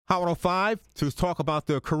Hot 105, to talk about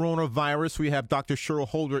the coronavirus, we have Dr. Cheryl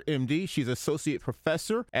Holder MD. She's Associate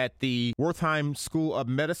Professor at the Wertheim School of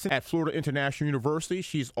Medicine at Florida International University.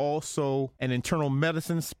 She's also an internal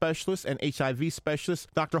medicine specialist and HIV specialist.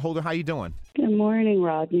 Dr. Holder, how you doing? Good morning,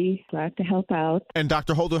 Rodney. Glad to help out. And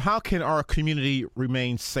Dr. Holder, how can our community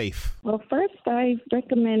remain safe? Well, first, I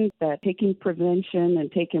recommend that taking prevention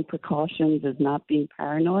and taking precautions is not being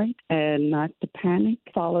paranoid and not to panic.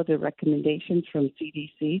 Follow the recommendations from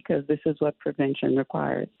CDC because this is what prevention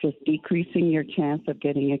requires, just decreasing your chance of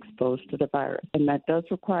getting exposed to the virus. And that does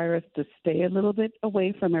require us to stay a little bit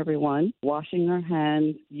away from everyone, washing our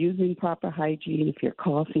hands, using proper hygiene if you're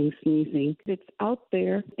coughing, sneezing. It's out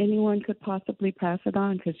there. Anyone could possibly pass it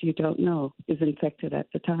on because you don't know is infected at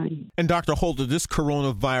the time. And Dr. Holder, this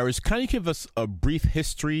coronavirus, can you give us a brief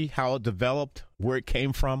history, how it developed, where it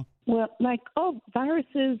came from? Well, like all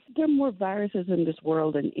viruses, there are more viruses in this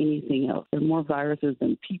world than anything else. There are more viruses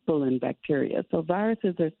than people and bacteria. So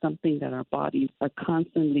viruses are something that our bodies are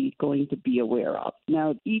constantly going to be aware of.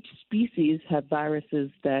 Now, each species have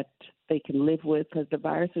viruses that they can live with because the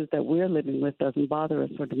viruses that we're living with doesn't bother us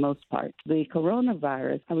for the most part. The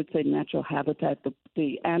coronavirus, I would say natural habitat,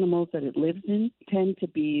 the animals that it lives in tend to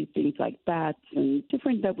be things like bats and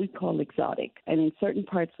different that we call exotic. And in certain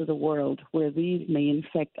parts of the world where these may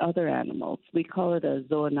infect other animals, we call it a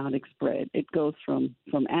zoonotic spread. It goes from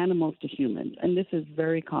animals to humans. And this is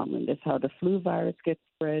very common. That's how the flu virus gets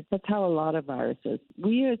spread. That's how a lot of viruses.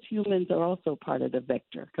 We as humans are also part of the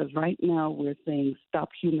vector because right now we're saying stop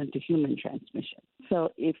human to human transmission. So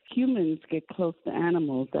if humans get close to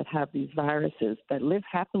animals that have these viruses that live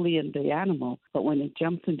happily in the animal, but when it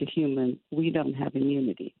jumps into humans, we don't have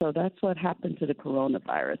immunity. So that's what happened to the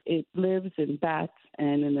coronavirus. It lives in bats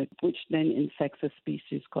which then infects a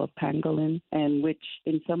species called pangolin, and which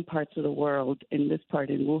in some parts of the world, in this part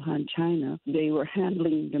in Wuhan, China, they were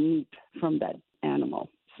handling the meat from that animal.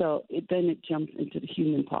 So then it jumps into the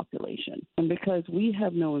human population. And because we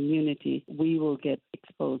have no immunity, we will get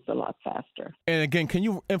exposed a lot faster. And again, can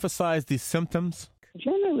you emphasize the symptoms?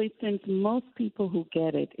 Generally, since most people who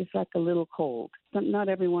get it, it's like a little cold. Not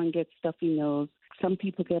everyone gets stuffy nose. Some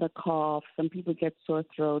people get a cough. Some people get sore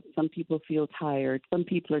throat. Some people feel tired. Some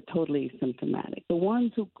people are totally asymptomatic. The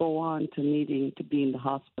ones who go on to needing to be in the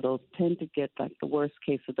hospitals tend to get like the worst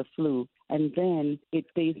case of the flu, and then it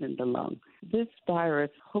stays in the lung. This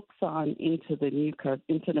virus hooks on into the mucus,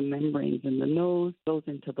 into the membranes in the nose, goes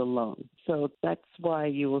into the lung. So that's why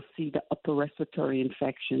you will see the upper respiratory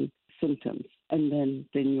infection symptoms and then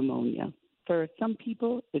the pneumonia. For some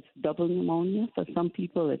people, it's double pneumonia. For some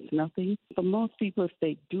people, it's nothing. For most people, if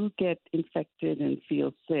they do get infected and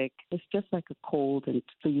feel sick, it's just like a cold and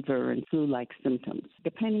fever and flu-like symptoms.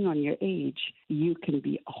 Depending on your age, you can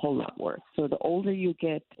be a whole lot worse. So the older you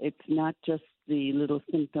get, it's not just the little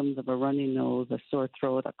symptoms of a runny nose, a sore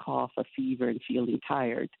throat, a cough, a fever, and feeling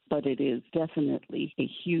tired, but it is definitely a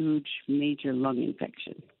huge, major lung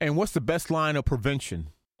infection. And what's the best line of prevention?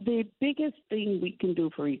 The biggest thing we can do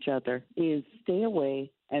for each other is stay away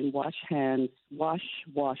and wash hands, wash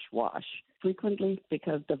frequently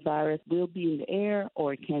because the virus will be in the air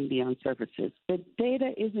or it can be on surfaces. The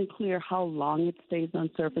data isn't clear how long it stays on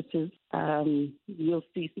surfaces. You'll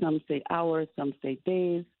see some say hours, some say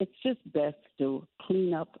days. It's just best to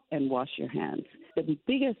clean up and wash your hands. The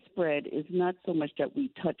biggest spread is not so much that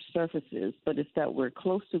we touch surfaces, but it's that we're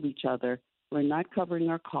close to each other. We're not covering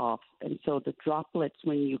our coughs, and so the droplets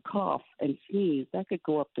when you cough and sneeze, that could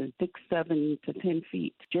go up to 6, 7 to 10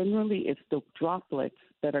 feet. Generally, it's the droplets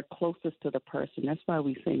that are closest to the person. That's why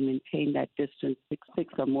we say maintain that distance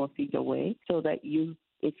 6 or more feet away, so that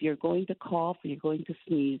if you're going to cough or you're going to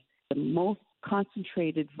sneeze, the most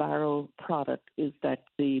concentrated viral product is that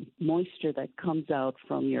the moisture that comes out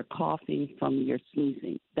from your coughing, from your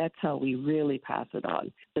sneezing. That's how we really pass it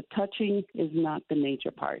on. The touching is not the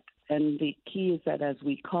major part. And the key is that as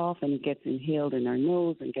we cough and it gets inhaled in our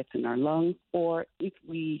nose and gets in our lungs, or if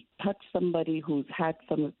we touch somebody who's had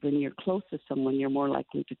some, when you're close to someone, you're more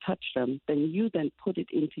likely to touch them, then you then put it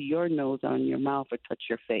into your nose or in your mouth or touch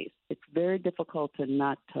your face. It's very difficult to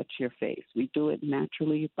not touch your face. We do it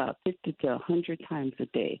naturally about 50 to 100 times a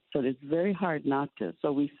day. So it's very hard not to.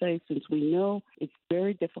 So we say, since we know it's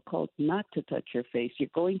very difficult not to touch your face, you're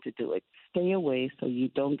going to do it. Stay away so you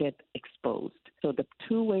don't get exposed. So the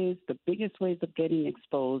biggest ways of getting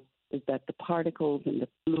exposed is that the particles and the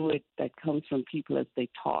fluid that comes from people as they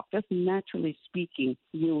talk, just naturally speaking,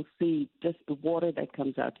 you'll see just the water that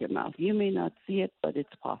comes out your mouth. You may not see it, but it's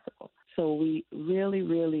possible. So we really,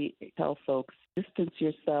 really tell folks, Distance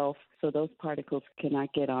yourself so those particles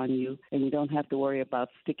cannot get on you, and you don't have to worry about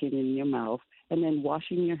sticking in your mouth. And then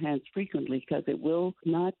washing your hands frequently, because it will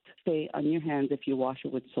not stay on your hands if you wash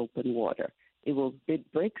it with soap and water.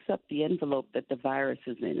 It breaks up the envelope that the virus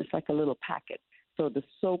is in. It's like a little packet. So the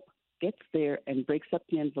soap gets there and breaks up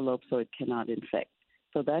the envelope so it cannot infect.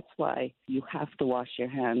 So that's why you have to wash your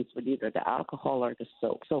hands with either the alcohol or the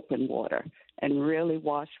soap and water, and really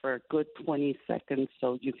wash for a good 20 seconds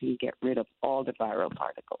so you can get rid of all the viral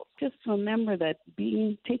particles. Just remember that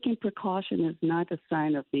taking precaution is not a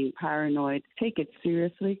sign of being paranoid. Take it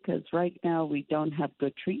seriously, because right now we don't have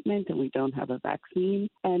good treatment and we don't have a vaccine.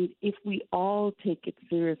 And if we all take it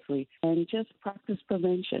seriously and just practice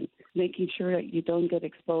prevention, making sure that you don't get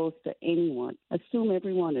exposed to anyone. Assume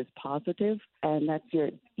everyone is positive, and that's your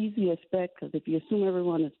easiest bet, because if you assume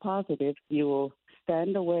everyone is positive, you will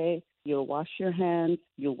stand away, you'll wash your hands,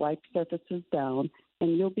 you'll wipe surfaces down,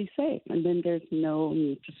 and you'll be safe. And then there's no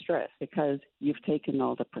need to stress because you've taken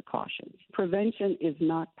all the precautions. Prevention is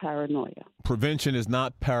not paranoia. Prevention is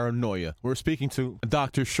not paranoia. We're speaking to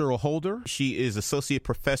Dr. Cheryl Holder. She is associate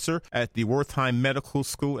professor at the Wertheim Medical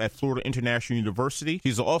School at Florida International University.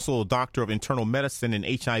 She's also a doctor of internal medicine and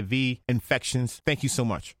HIV infections. Thank you so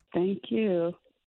much. Thank you.